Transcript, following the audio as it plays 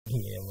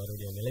இருக்கீங்க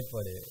மறுபடியும்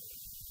நிலைப்பாடு.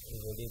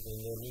 இது எப்படி இப்போ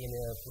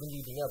நீங்கள்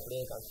புரிஞ்சுக்கிட்டீங்க,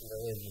 அப்படியே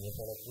கான்ஸ்டன்டாகவே இருக்கீங்க.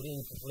 இப்போ எனக்கு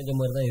புரிஞ்ச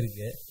மாதிரி தான்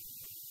இருக்குது.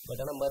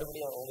 பட் ஆனால்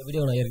மறுபடியும் உங்கள்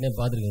வீடியோ நான் ஏற்கனவே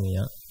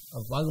பார்த்துருக்கேங்கய்யா.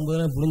 அப்போ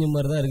பார்க்கும்போது நான் புரிஞ்ச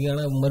மாதிரி தான் இருக்குது.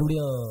 ஆனால்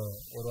மறுபடியும்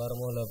ஒரு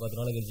வாரமோ இல்லை 10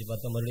 நாள் கழிச்சு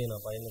பார்த்தா மறுபடியும்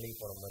நான் பழைய நிலைக்கு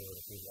போன மாதிரி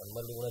ஒரு ஃபீல். அந்த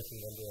மறுபடியும்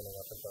உணர்ச்சிகள் வந்து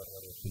எனக்கு அஃபெக்ட் ஆகிற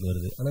மாதிரி ஒரு ஃபீல்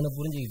வருது. ஆனால் நான்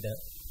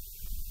புரிஞ்சுக்கிட்டேன்.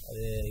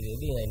 அது இது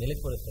எப்படி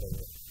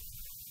நிலைப்படுத்துறது?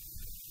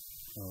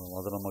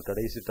 அது நம்ம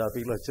கடைசி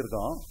டாப்பிக்கில்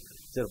வச்சுருக்கோம்.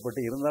 சரி, பட்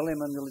இருந்தாலும்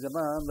என்னன்னு சொல்லி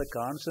சொன்னால், அந்த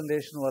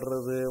கான்சன்ட்ரேஷன்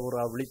வர்றது, ஒரு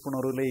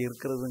விழிப்புணர்வுலே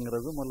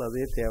இருக்கிறதுங்கிறது முதல்ல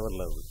அதே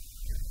தேவையில்ல. அது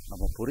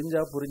நம்ம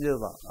புரிஞ்சது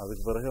தான்.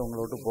 அதுக்கு பிறகு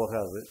உங்களை விட்டு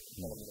போகாது.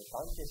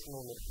 கான்சியஸ்னு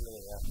ஒன்று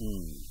இருக்குல்லைங்க.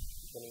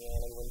 இப்போ நீங்கள்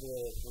எனக்கு வந்து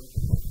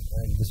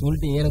இப்போ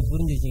சொல்லிட்டீங்க, எனக்கு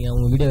புரிஞ்சிச்சிங்க.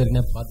 அவங்க வீடியோ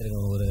வரைக்கும்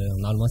பார்த்துருக்கேன். ஒரு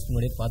 4 மாதத்துக்கு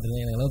முன்னாடியே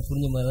பார்த்துருக்கேன். எனக்கு எல்லாம்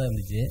புரிஞ்ச மாதிரி தான்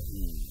இருந்துச்சு.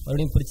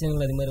 மறுபடியும்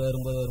பிரச்சனைகள் அது மாதிரி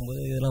வரும்போது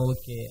இதெல்லாம்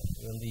ஓகே,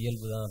 இது வந்து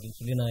இயல்பு தான் அப்படின்னு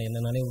சொல்லி நான்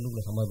என்ன நானே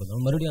உள்ளுக்குள்ளே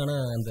சமாளிப்பேன். மறுபடியும்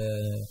ஆனால் அந்த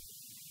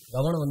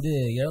கவனம் வந்து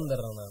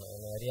இழந்துடுறேன் நான்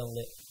என்ன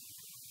அறியாமலே.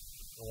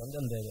 வந்து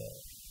அந்த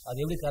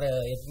அது எப்படி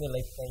எப்பவுமே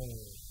லைஃப் டைம்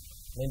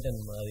மெயின்டைன்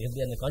அது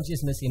எப்படி அந்த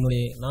கான்சியஸ்னஸ்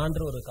என்னுடைய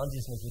நான்ற ஒரு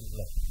கான்சியஸ்னஸ்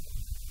இருக்குல்ல.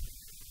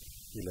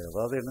 இல்லை,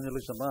 ஏதாவது என்ன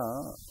சொல்லி சொன்னால்,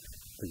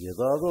 இப்போ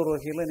ஏதாவது ஒரு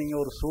வகையில்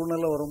நீங்கள் ஒரு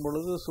சூழ்நிலை வரும்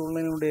பொழுது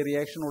சூழ்நிலையினுடைய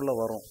ரியாக்ஷன் உள்ள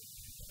வரும்.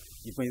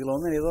 இப்போ இதில்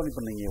வந்து ஏதோ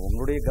இப்போ நீங்கள்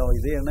உங்களுடைய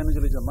இதே என்னன்னு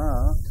சொல்லி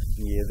சொன்னால்,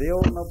 நீங்கள் எதையோ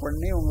ஒன்று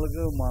பண்ணி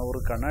உங்களுக்கு ஒரு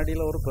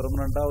கண்ணாடியில் ஒரு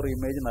பெர்மனண்ட்டாக ஒரு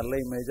இமேஜ், நல்ல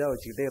இமேஜாக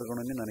வச்சுக்கிட்டே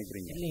இருக்கணும்னு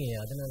நினைக்கிறீங்க. இல்லைங்க,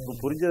 அதனால இப்போ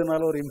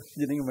புரிஞ்சதுனால ஒரு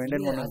இமேஜ் நீங்கள்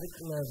மெயின்டைன் பண்ண,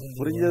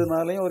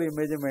 புரிஞ்சதுனாலையும் ஒரு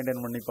இமேஜை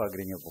மெயின்டைன் பண்ணி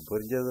பார்க்குறீங்க. இப்போ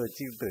புரிஞ்சதை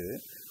வச்சுக்கிட்டு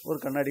ஒரு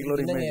கண்ணாடியில்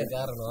ஒரு இமேஜ்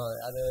காரணம்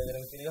அது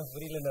எனக்கு தெளிவாக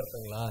புரியலன்னு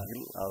அர்த்தங்களா?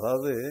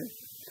 அதாவது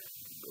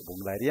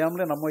உங்களை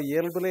அறியாமலே நம்ம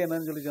இயல்புல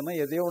என்னன்னு சொல்லி சொன்னா,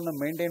 எதையோ ஒன்று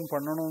மெயின்டைன்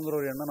பண்ணணுங்கிற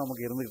ஒரு எண்ணம்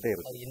நமக்கு இருந்துகிட்டே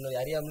இருக்கு. இன்னும்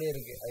அறியாமலே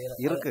இருக்கு.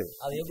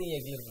 அது எப்படி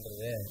கிளியர்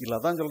பண்றது? இல்லை,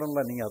 அதான்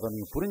சொல்றேன்ல, நீங்க அதை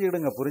நீங்க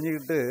புரிஞ்சுக்கிடுங்க.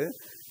 புரிஞ்சுக்கிட்டு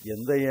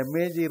எந்த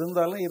இமேஜ்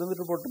இருந்தாலும்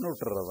இருந்துட்டு போட்டுன்னு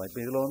விட்டுறதான்.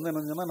 இப்போ இதில் வந்து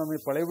என்னன்னு சொன்னால்,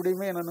 நம்ம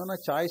பழையபடியுமே என்னென்னா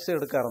சாய்ஸை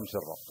எடுக்க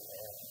ஆரம்பிச்சிடுறோம்.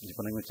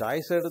 இப்போ நீங்கள்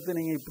சாய்ஸை எடுத்து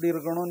நீங்கள் இப்படி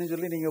இருக்கணும்னு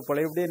சொல்லி நீங்கள்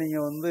பழையபடியே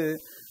நீங்கள் வந்து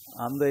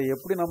அந்த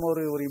எப்படி நம்ம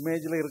ஒரு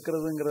இமேஜில்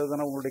இருக்கிறதுங்கிறது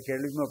தானே உங்களுடைய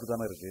கேள்வியுமே அப்படி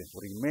தானே இருக்குது.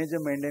 ஒரு இமேஜை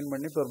மெயின்டைன்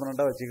பண்ணி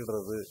பெர்மனண்ட்டாக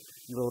வச்சுக்கிடுறது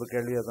இது ஒரு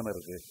கேள்வியாக தானே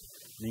இருக்குது.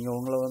 நீங்கள்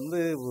உங்களை வந்து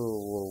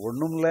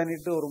ஒன்றும்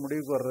இல்லைன்னுட்டு ஒரு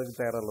முடிவுக்கு வர்றதுக்கு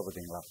தயாராக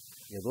பார்த்தீங்களா?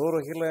 ஏதோ ஒரு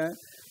வகையில்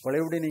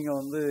பழையபடி நீங்கள்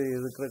வந்து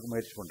இருக்கிறதுக்கு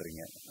முயற்சி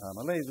பண்ணுறீங்க.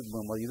 அதனால்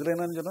இதில்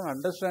என்னன்னு சொன்னால்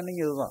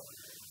அண்டர்ஸ்டாண்டிங் இதுதான்.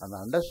 அந்த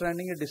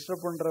அண்டர்ஸ்டாண்டிங்கை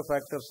டிஸ்டர்ப் பண்ணுற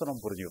ஃபேக்டர்ஸை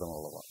நம்ம புரிஞ்சுக்கிடணும்,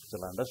 அவ்வளோதான்.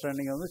 சில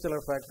அண்டர்ஸ்டாண்டிங்கை வந்து சில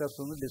ஃபேக்டர்ஸ்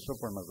வந்து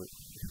டிஸ்டர்ப் பண்ணுது.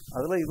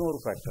 அதில் இதுவும்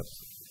ஒரு ஃபேக்டர்ஸ்.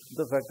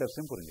 இந்த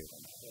ஃபேக்டர்ஸையும்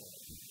புரிஞ்சுக்கணும்.